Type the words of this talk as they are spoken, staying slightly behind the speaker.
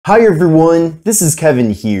Hi everyone, this is Kevin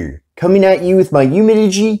here, coming at you with my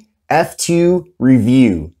Umidigi F2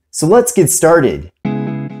 review. So let's get started.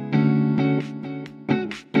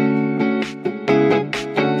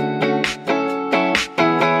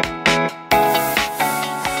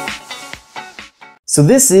 So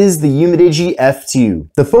this is the Umidigi F2.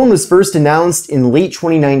 The phone was first announced in late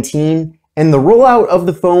 2019, and the rollout of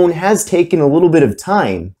the phone has taken a little bit of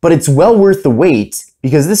time, but it's well worth the wait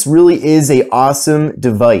because this really is an awesome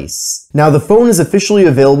device. Now the phone is officially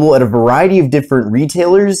available at a variety of different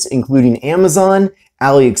retailers, including Amazon,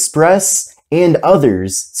 AliExpress, and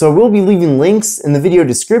others. So I will be leaving links in the video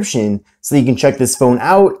description so that you can check this phone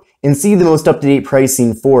out and see the most up-to-date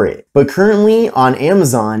pricing for it. But currently on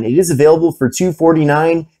Amazon, it is available for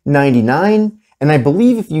 $249.99, and I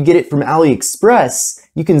believe if you get it from AliExpress,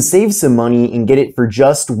 you can save some money and get it for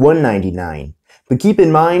just $199. But keep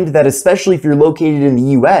in mind that especially if you're located in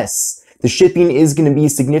the US, the shipping is going to be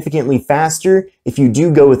significantly faster if you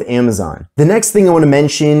do go with Amazon. The next thing I want to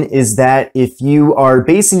mention is that if you are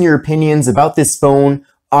basing your opinions about this phone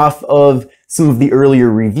off of some of the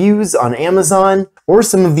earlier reviews on Amazon or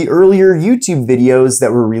some of the earlier YouTube videos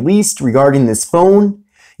that were released regarding this phone,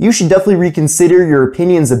 you should definitely reconsider your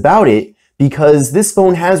opinions about it because this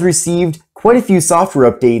phone has received quite a few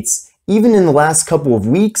software updates even in the last couple of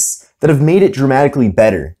weeks that have made it dramatically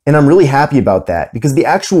better. And I'm really happy about that because the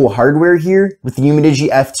actual hardware here with the Umidigi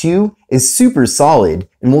F2 is super solid,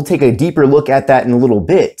 and we'll take a deeper look at that in a little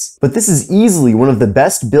bit. But this is easily one of the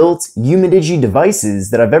best built Umidigi devices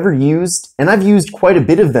that I've ever used, and I've used quite a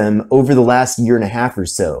bit of them over the last year and a half or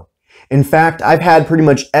so. In fact, I've had pretty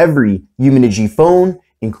much every Umidigi phone,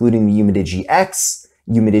 including the Umidigi X,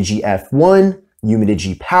 Umidigi F1,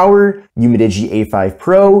 Umidigi Power, Umidigi A5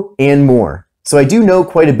 Pro, and more. So I do know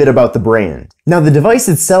quite a bit about the brand. Now the device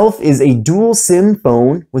itself is a dual SIM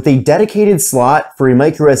phone with a dedicated slot for a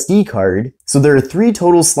microSD card. So there are 3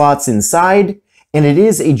 total slots inside, and it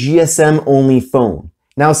is a GSM only phone.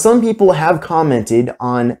 Now some people have commented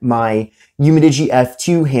on my Umidigi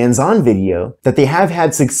F2 hands-on video that they have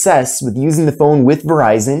had success with using the phone with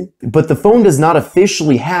Verizon, but the phone does not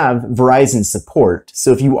officially have Verizon support.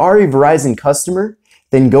 So if you are a Verizon customer,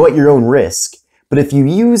 then go at your own risk. But if you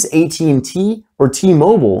use AT&T or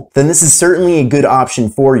T-Mobile, then this is certainly a good option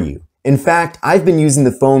for you. In fact, I've been using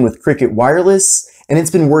the phone with Cricket Wireless, and it's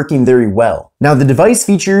been working very well. Now the device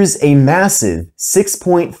features a massive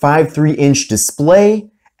 6.53-inch display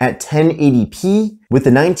at 1080p with a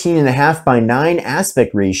 19.5 by 9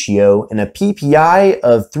 aspect ratio and a PPI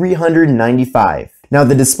of 395. Now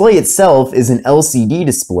the display itself is an LCD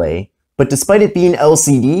display, but despite it being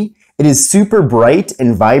LCD, it is super bright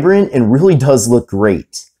and vibrant and really does look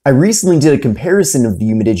great. I recently did a comparison of the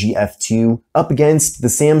Umidigi F2 up against the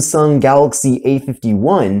Samsung Galaxy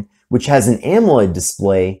A51, which has an AMOLED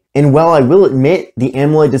display, and while I will admit the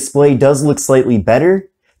AMOLED display does look slightly better,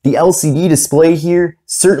 the LCD display here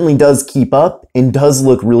certainly does keep up and does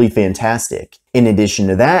look really fantastic. In addition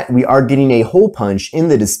to that, we are getting a hole punch in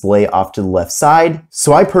the display off to the left side,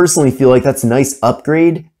 so I personally feel like that's a nice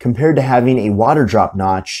upgrade compared to having a water drop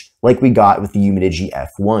notch like we got with the Umidigi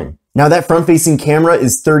F1. Now that front-facing camera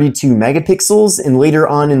is 32 megapixels, and later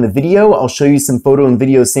on in the video, I'll show you some photo and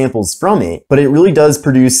video samples from it, but it really does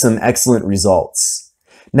produce some excellent results.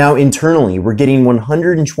 Now internally, we're getting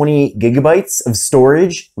 128 gigabytes of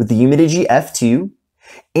storage with the Umidigi F2,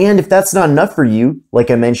 and if that's not enough for you, like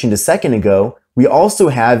I mentioned a second ago, we also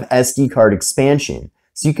have SD card expansion,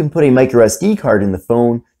 so you can put a microSD card in the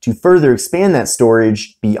phone to further expand that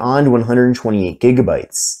storage beyond 128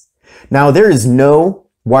 gigabytes. Now there is no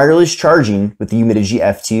wireless charging with the Umidigi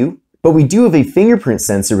F2, but we do have a fingerprint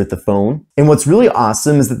sensor with the phone, and what's really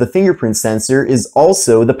awesome is that the fingerprint sensor is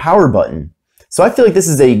also the power button. So I feel like this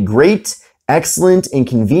is a great, excellent, and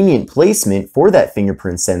convenient placement for that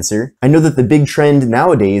fingerprint sensor. I know that the big trend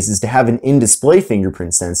nowadays is to have an in-display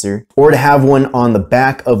fingerprint sensor or to have one on the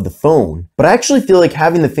back of the phone. But I actually feel like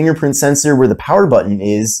having the fingerprint sensor where the power button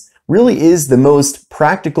is really is the most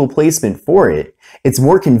practical placement for it. It's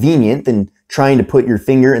more convenient than trying to put your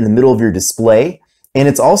finger in the middle of your display, and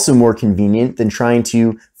it's also more convenient than trying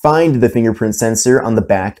to find the fingerprint sensor on the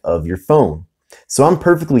back of your phone. So I'm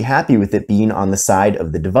perfectly happy with it being on the side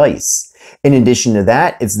of the device. In addition to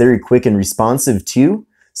that, it's very quick and responsive too,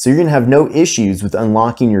 so you're going to have no issues with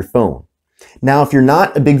unlocking your phone. Now, if you're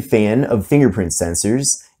not a big fan of fingerprint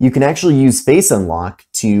sensors, you can actually use Face Unlock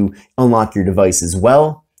to unlock your device as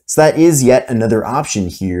well. So that is yet another option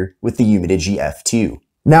here with the Umidigi F2.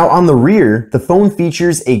 Now on the rear, the phone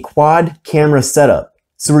features a quad camera setup.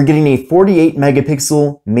 So we're getting a 48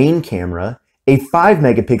 megapixel main camera a 5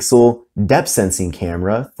 megapixel depth sensing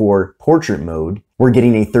camera for portrait mode. We're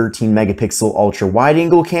getting a 13 megapixel ultra wide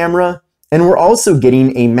angle camera, and we're also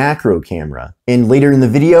getting a macro camera. And later in the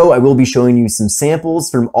video, I will be showing you some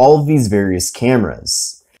samples from all of these various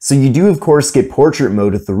cameras. So you do of course get portrait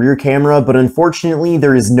mode with the rear camera, but unfortunately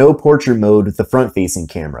there is no portrait mode with the front facing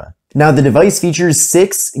camera. Now the device features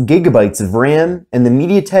 6 gigabytes of RAM and the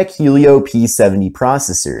MediaTek Helio P70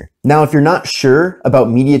 processor. Now if you're not sure about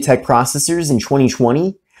MediaTek processors in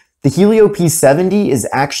 2020, the Helio P70 is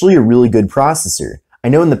actually a really good processor. I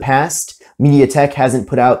know in the past, MediaTek hasn't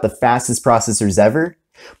put out the fastest processors ever,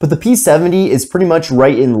 but the P70 is pretty much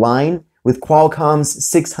right in line with Qualcomm's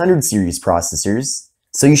 600 series processors,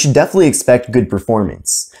 so you should definitely expect good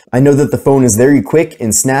performance. I know that the phone is very quick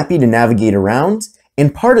and snappy to navigate around,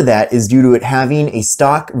 and part of that is due to it having a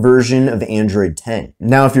stock version of Android 10.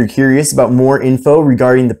 Now, if you're curious about more info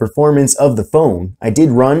regarding the performance of the phone, I did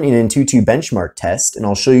run an Antutu benchmark test, and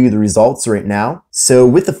I'll show you the results right now. So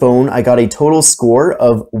with the phone, I got a total score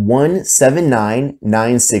of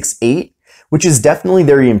 179,968, which is definitely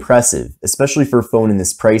very impressive, especially for a phone in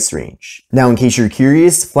this price range. Now, in case you're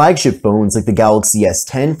curious, flagship phones like the Galaxy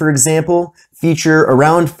S10, for example, feature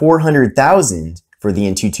around 400,000 for the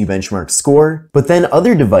Antutu benchmark score, but then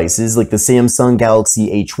other devices like the Samsung Galaxy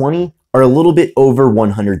A20 are a little bit over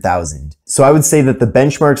 100,000. So I would say that the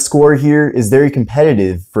benchmark score here is very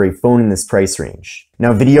competitive for a phone in this price range.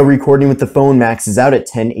 Now video recording with the phone maxes out at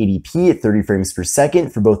 1080p at 30 frames per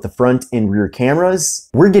second for both the front and rear cameras.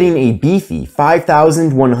 We're getting a beefy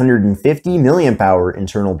 5,150 milliamp hour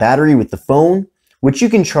internal battery with the phone, which you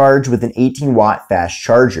can charge with an 18-watt fast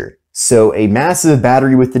charger. So a massive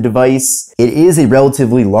battery with the device. It is a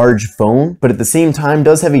relatively large phone, but at the same time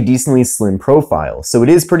does have a decently slim profile. So it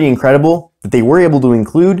is pretty incredible that they were able to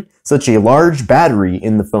include such a large battery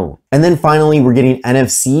in the phone. And then finally, we're getting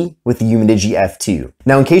NFC with the Umidigi F2.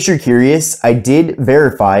 Now, in case you're curious, I did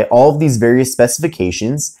verify all of these various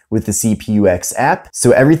specifications with the CPUX app.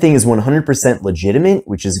 So everything is 100% legitimate,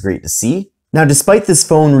 which is great to see. Now, despite this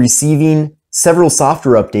phone receiving several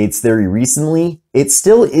software updates very recently, it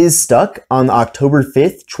still is stuck on the October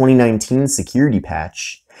 5th, 2019 security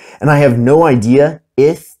patch. And I have no idea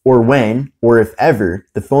if or when, or if ever,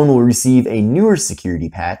 the phone will receive a newer security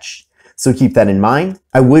patch. So keep that in mind.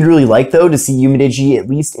 I would really like though to see Umidigi at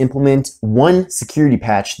least implement one security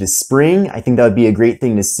patch this spring. I think that would be a great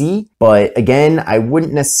thing to see, but again, I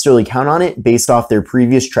wouldn't necessarily count on it based off their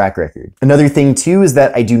previous track record. Another thing too is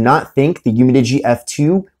that I do not think the Umidigi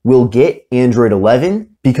F2 will get Android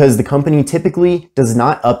 11 because the company typically does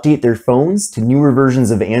not update their phones to newer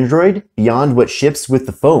versions of Android beyond what ships with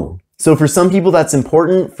the phone. So for some people that's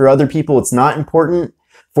important, for other people it's not important.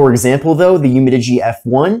 For example though, the Umidigi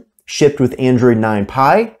F1 shipped with Android 9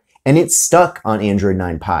 Pie, and it's stuck on Android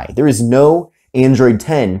 9 Pie. There is no Android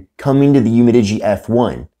 10 coming to the Umidigi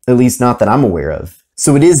F1, at least not that I'm aware of.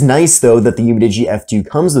 So it is nice though that the Umidigi F2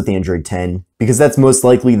 comes with Android 10 because that's most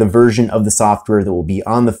likely the version of the software that will be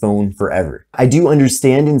on the phone forever. I do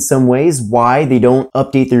understand in some ways why they don't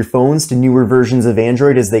update their phones to newer versions of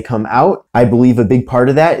Android as they come out. I believe a big part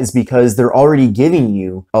of that is because they're already giving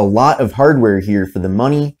you a lot of hardware here for the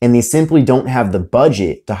money, and they simply don't have the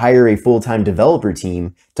budget to hire a full-time developer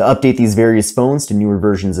team to update these various phones to newer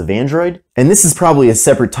versions of Android. And this is probably a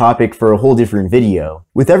separate topic for a whole different video.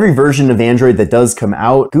 With every version of Android that does come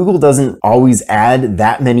out, Google doesn't always add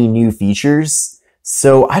that many new features.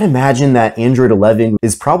 So I'd imagine that Android 11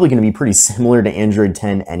 is probably going to be pretty similar to Android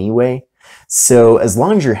 10 anyway. So as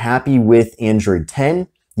long as you're happy with Android 10,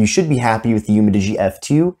 you should be happy with the Umidigi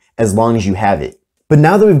F2 as long as you have it. But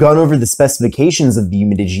now that we've gone over the specifications of the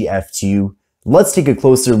Umidigi F2, let's take a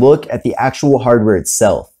closer look at the actual hardware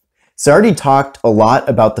itself. So I already talked a lot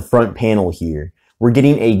about the front panel here. We're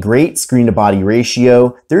getting a great screen to body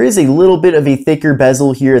ratio. There is a little bit of a thicker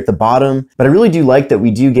bezel here at the bottom, but I really do like that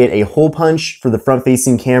we do get a hole punch for the front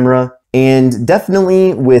facing camera. And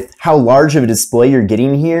definitely with how large of a display you're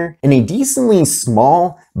getting here and a decently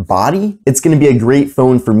small body, it's going to be a great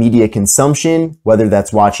phone for media consumption, whether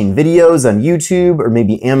that's watching videos on YouTube or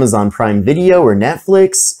maybe Amazon Prime Video or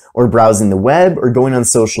Netflix or browsing the web or going on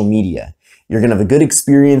social media. You're going to have a good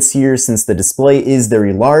experience here since the display is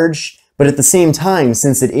very large. But at the same time,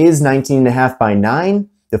 since it is 19.5 by 9,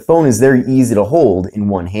 the phone is very easy to hold in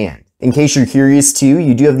one hand. In case you're curious too,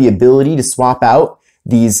 you do have the ability to swap out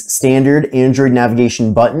these standard Android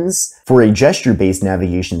navigation buttons for a gesture-based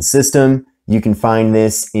navigation system. You can find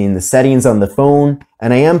this in the settings on the phone,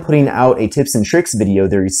 and I am putting out a tips and tricks video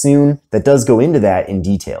very soon that does go into that in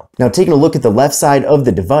detail. Now taking a look at the left side of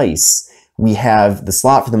the device, we have the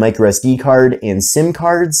slot for the microSD card and SIM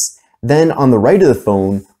cards. Then on the right of the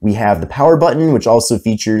phone, we have the power button, which also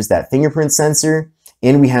features that fingerprint sensor,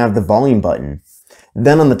 and we have the volume button.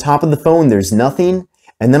 Then on the top of the phone, there's nothing.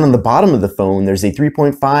 And then on the bottom of the phone, there's a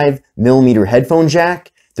 3.5mm headphone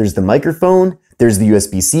jack. There's the microphone. There's the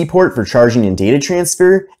USB-C port for charging and data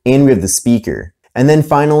transfer. And we have the speaker. And then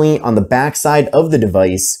finally, on the back side of the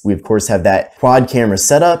device, we of course have that quad camera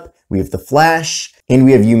setup. We have the flash, and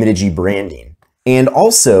we have Umidigi branding. And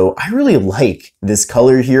also, I really like this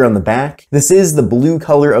color here on the back. This is the blue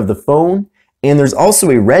color of the phone. And there's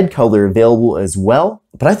also a red color available as well,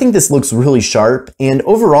 but I think this looks really sharp, and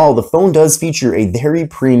overall the phone does feature a very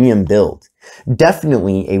premium build.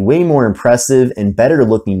 Definitely a way more impressive and better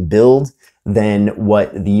looking build than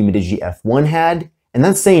what the Umidigi F1 had, and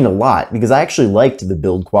that's saying a lot because I actually liked the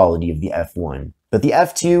build quality of the F1, but the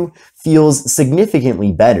F2 feels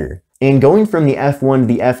significantly better. And going from the F1 to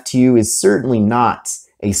the F2 is certainly not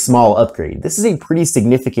a small upgrade. This is a pretty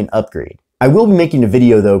significant upgrade. I will be making a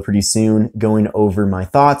video though pretty soon going over my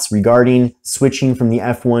thoughts regarding switching from the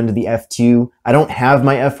F1 to the F2. I don't have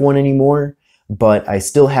my F1 anymore, but I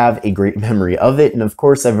still have a great memory of it. And of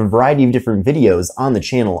course, I have a variety of different videos on the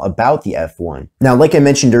channel about the F1. Now, like I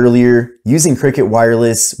mentioned earlier, using Cricket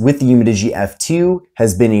Wireless with the Umidigi F2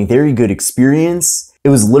 has been a very good experience. It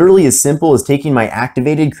was literally as simple as taking my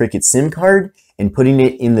activated Cricket SIM card and putting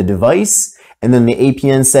it in the device, and then the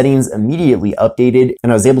APN settings immediately updated,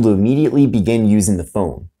 and I was able to immediately begin using the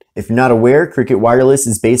phone. If you're not aware, Cricket Wireless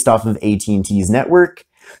is based off of AT&T's network,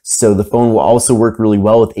 so the phone will also work really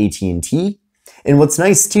well with AT&T. And what's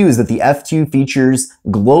nice too is that the F2 features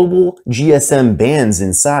global GSM bands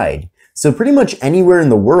inside. So pretty much anywhere in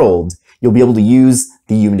the world, you'll be able to use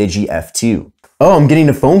the Umidigi F2. Oh, I'm getting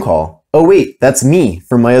a phone call. Oh wait, that's me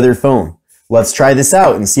from my other phone. Let's try this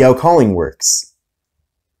out and see how calling works.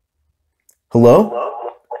 Hello?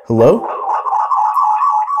 Hello?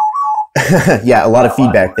 Yeah, a lot of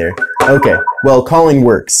feedback there. Okay, well, calling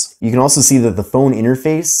works. You can also see that the phone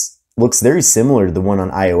interface looks very similar to the one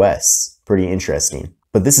on iOS. Pretty interesting.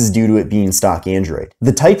 But this is due to it being stock Android.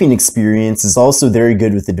 The typing experience is also very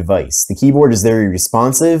good with the device. The keyboard is very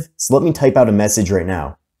responsive, so let me type out a message right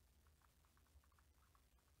now.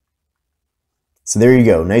 So there you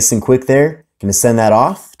go, nice and quick there. Gonna send that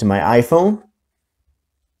off to my iPhone.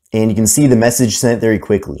 And you can see the message sent very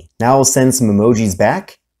quickly. Now I'll send some emojis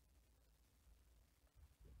back.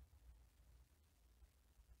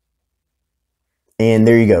 And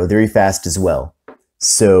there you go, very fast as well.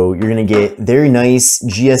 So you're gonna get very nice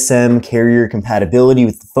GSM carrier compatibility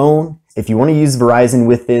with the phone. If you wanna use Verizon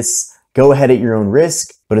with this, go ahead at your own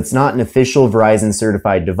risk, but it's not an official Verizon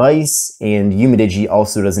certified device, and Umidigi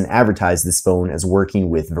also doesn't advertise this phone as working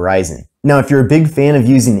with Verizon. Now, if you're a big fan of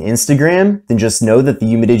using Instagram, then just know that the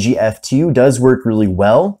Umidigi F2 does work really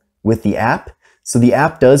well with the app. So the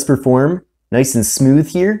app does perform nice and smooth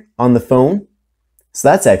here on the phone. So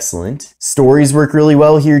that's excellent. Stories work really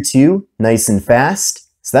well here too, nice and fast.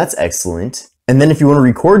 So that's excellent. And then if you want to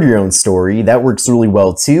record your own story, that works really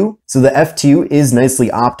well too. So the F2 is nicely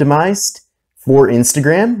optimized for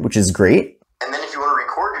Instagram, which is great. And then if you want to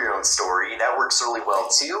record your own story, that works really well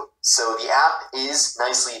too. So the app is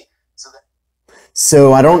nicely...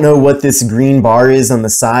 So I don't know what this green bar is on the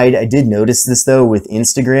side. I did notice this though with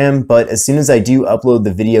Instagram, but as soon as I do upload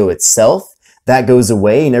the video itself, that goes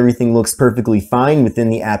away and everything looks perfectly fine within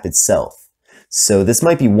the app itself. So this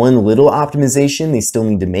might be one little optimization they still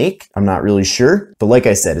need to make. I'm not really sure. But like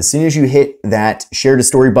I said, as soon as you hit that share to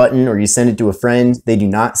story button or you send it to a friend, they do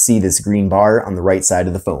not see this green bar on the right side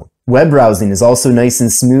of the phone. Web browsing is also nice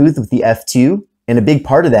and smooth with the F2. And a big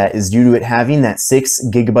part of that is due to it having that 6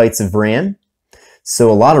 GB of RAM.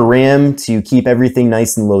 So a lot of RAM to keep everything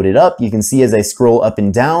nice and loaded up. You can see as I scroll up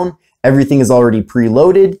and down, everything is already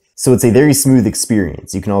preloaded. So it's a very smooth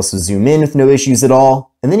experience. You can also zoom in with no issues at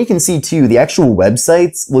all. And then you can see too, the actual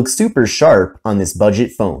websites look super sharp on this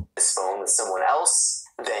budget phone. This phone with someone else,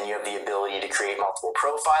 then you have the ability to create multiple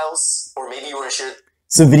profiles, or maybe you want to share.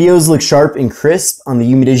 So videos look sharp and crisp on the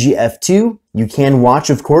Umidigi F2. You can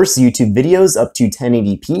watch, of course, YouTube videos up to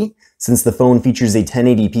 1080p, since the phone features a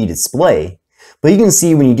 1080p display. But you can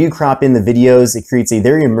see when you do crop in the videos, it creates a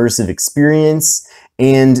very immersive experience.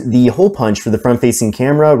 And the hole punch for the front-facing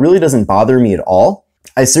camera really doesn't bother me at all.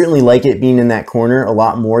 I certainly like it being in that corner a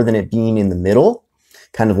lot more than it being in the middle,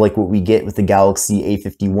 kind of like what we get with the Galaxy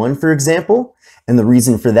A51, for example. And the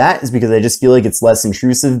reason for that is because I just feel like it's less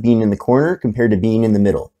intrusive being in the corner compared to being in the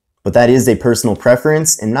middle. But that is a personal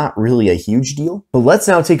preference and not really a huge deal. But let's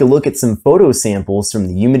now take a look at some photo samples from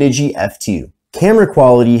the Umidigi F2. Camera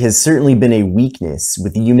quality has certainly been a weakness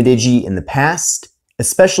with the Umidigi in the past,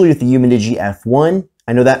 especially with the Umidigi F1.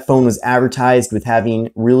 I know that phone was advertised with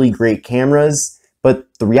having really great cameras, but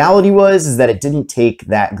the reality is that it didn't take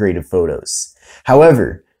that great of photos.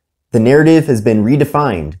 However, the narrative has been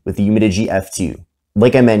redefined with the Umidigi F2.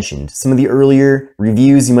 Like I mentioned, some of the earlier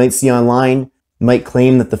reviews you might see online might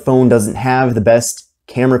claim that the phone doesn't have the best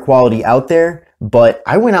camera quality out there, but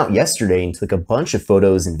I went out yesterday and took a bunch of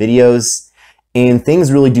photos and videos, and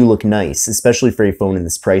things really do look nice, especially for a phone in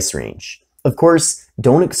this price range. Of course,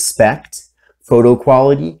 don't expect photo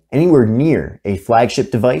quality anywhere near a flagship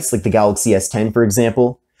device like the Galaxy S10, for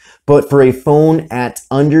example, but for a phone at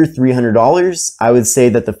under $300, I would say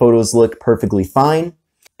that the photos look perfectly fine,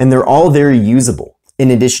 and they're all very usable.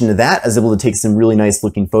 In addition to that, I was able to take some really nice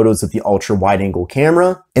looking photos with the ultra wide angle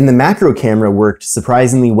camera, and the macro camera worked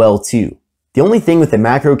surprisingly well too. The only thing with the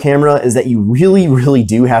macro camera is that you really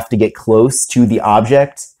do have to get close to the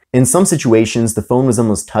object. In some situations, the phone was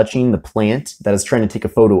almost touching the plant that I was trying to take a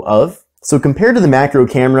photo of. So compared to the macro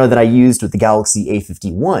camera that I used with the Galaxy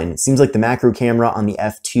A51, it seems like the macro camera on the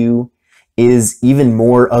F2 is even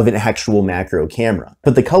more of an actual macro camera.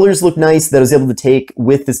 But the colors look nice that I was able to take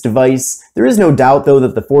with this device. There is no doubt though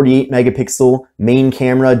that the 48 megapixel main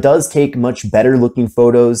camera does take much better looking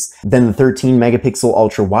photos than the 13 megapixel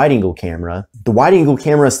ultra wide angle camera. The wide angle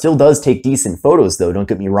camera still does take decent photos though, don't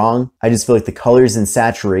get me wrong. I just feel like the colors and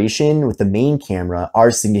saturation with the main camera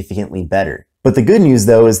are significantly better. But the good news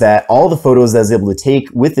though is that all the photos that I was able to take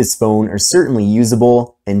with this phone are certainly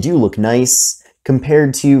usable and do look nice.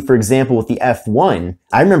 Compared to, for example, with the F1,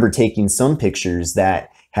 I remember taking some pictures that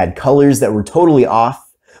had colors that were totally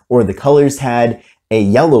off, or the colors had a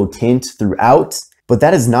yellow tint throughout, but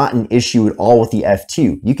that is not an issue at all with the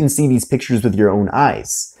F2. You can see these pictures with your own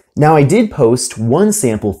eyes. Now, I did post one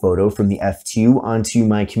sample photo from the F2 onto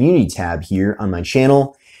my community tab here on my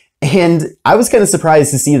channel, and I was kind of surprised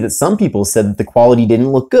to see that some people said that the quality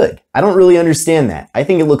didn't look good. I don't really understand that. I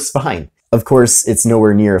think it looks fine. Of course, it's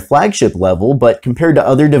nowhere near a flagship level, but compared to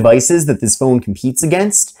other devices that this phone competes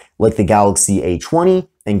against, like the Galaxy A20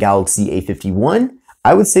 and Galaxy A51,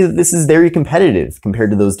 I would say that this is very competitive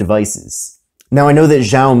compared to those devices. Now, I know that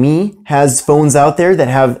Xiaomi has phones out there that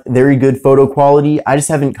have very good photo quality. I just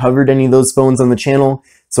haven't covered any of those phones on the channel,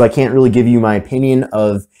 so I can't really give you my opinion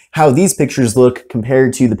of how these pictures look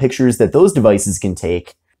compared to the pictures that those devices can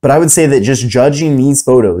take. But I would say that just judging these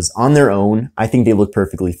photos on their own, I think they look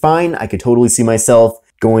perfectly fine. I could totally see myself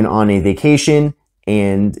going on a vacation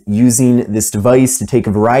and using this device to take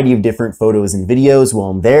a variety of different photos and videos while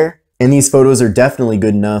I'm there. And these photos are definitely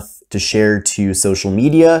good enough to share to social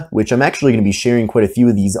media, which I'm actually going to be sharing quite a few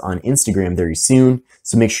of these on Instagram very soon.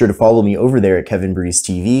 So make sure to follow me over there at Kevin Breeze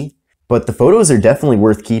TV. But the photos are definitely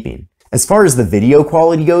worth keeping. As far as the video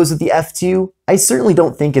quality goes with the F2, I certainly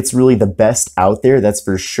don't think it's really the best out there, that's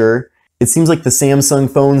for sure. It seems like the Samsung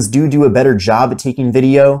phones do a better job at taking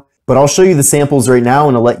video, but I'll show you the samples right now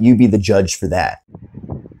and I'll let you be the judge for that.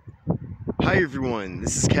 Hi everyone,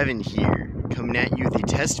 this is Kevin here, coming at you with a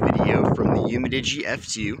test video from the Umidigi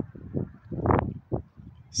F2.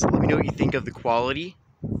 So let me know what you think of the quality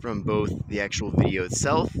from both the actual video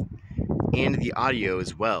itself and the audio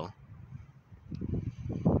as well.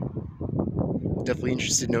 Definitely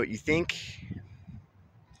interested to know what you think.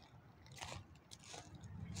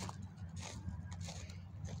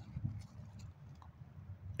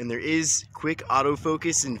 And there is quick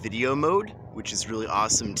autofocus in video mode, which is really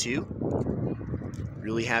awesome too.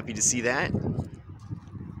 Really happy to see that.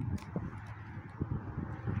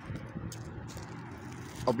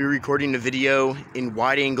 I'll be recording a video in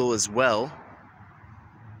wide angle as well,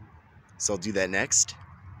 so I'll do that next.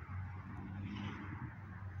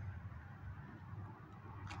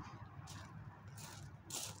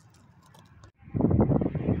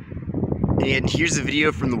 And here's a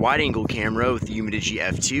video from the wide angle camera with the Umidigi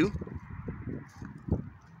F2.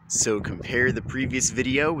 So compare the previous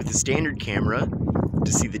video with the standard camera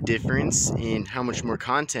to see the difference in how much more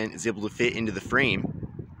content is able to fit into the frame.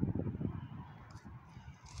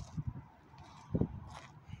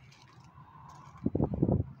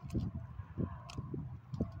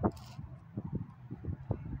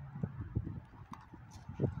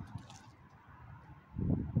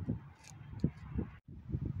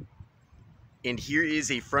 And here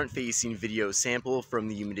is a front-facing video sample from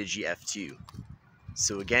the Umidigi F2.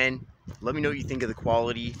 So again, let me know what you think of the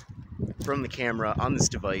quality from the camera on this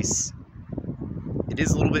device. It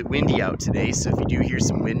is a little bit windy out today, so if you do hear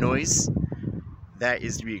some wind noise, that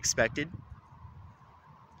is to be expected.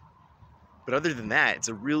 But other than that, it's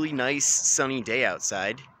a really nice sunny day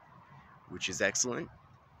outside, which is excellent.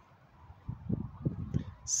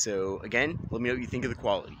 So again, let me know what you think of the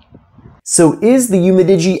quality. So is the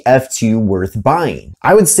Umidigi F2 worth buying?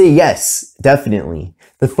 I would say yes, definitely.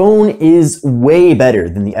 The phone is way better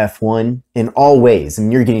than the F1 in all ways. I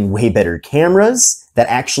mean, you're getting way better cameras that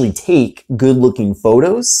actually take good looking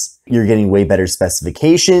photos. You're getting way better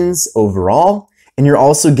specifications overall. And you're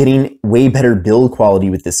also getting way better build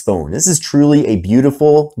quality with this phone. This is truly a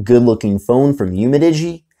beautiful, good looking phone from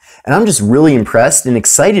Umidigi. And I'm just really impressed and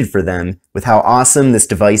excited for them with how awesome this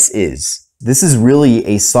device is. This is really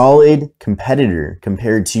a solid competitor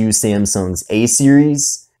compared to Samsung's A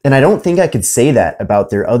series. And I don't think I could say that about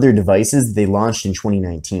their other devices they launched in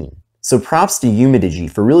 2019. So props to Umidigi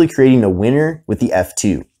for really creating a winner with the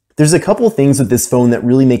F2. There's a couple things with this phone that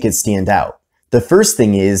really make it stand out. The first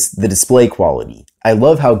thing is the display quality. I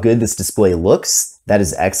love how good this display looks. That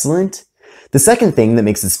is excellent. The second thing that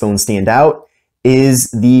makes this phone stand out is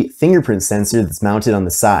the fingerprint sensor that's mounted on the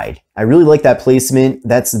side. I really like that placement.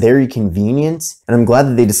 That's very convenient, and I'm glad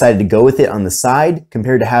that they decided to go with it on the side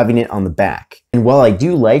compared to having it on the back. And while I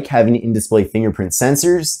do like having in-display fingerprint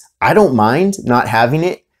sensors, I don't mind not having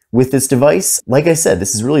it with this device. Like I said,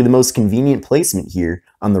 this is really the most convenient placement here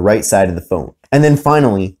on the right side of the phone. And then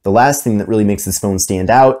finally, the last thing that really makes this phone stand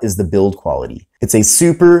out is the build quality. It's a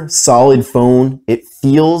super solid phone. It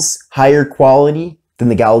feels higher quality than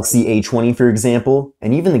the Galaxy A20, for example,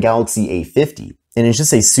 and even the Galaxy A50. And it's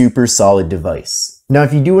just a super solid device. Now,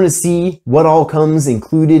 if you do want to see what all comes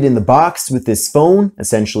included in the box with this phone,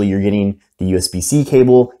 essentially you're getting the USB-C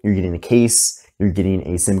cable, you're getting a case, you're getting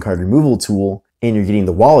a SIM card removal tool, and you're getting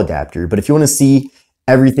the wall adapter. But if you want to see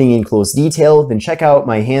everything in close detail, then check out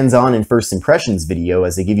my hands-on and first impressions video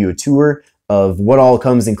as I give you a tour of what all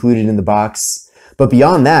comes included in the box. But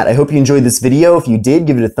beyond that, I hope you enjoyed this video. If you did,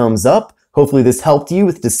 give it a thumbs up. Hopefully this helped you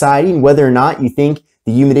with deciding whether or not you think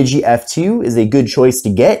the Umidigi F2 is a good choice to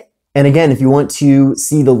get. And again, if you want to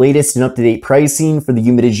see the latest and up-to-date pricing for the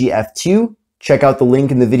Umidigi F2, check out the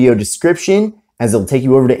link in the video description as it'll take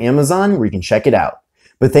you over to Amazon where you can check it out.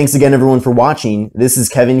 But thanks again everyone for watching. This is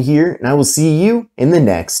Kevin here, and I will see you in the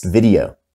next video.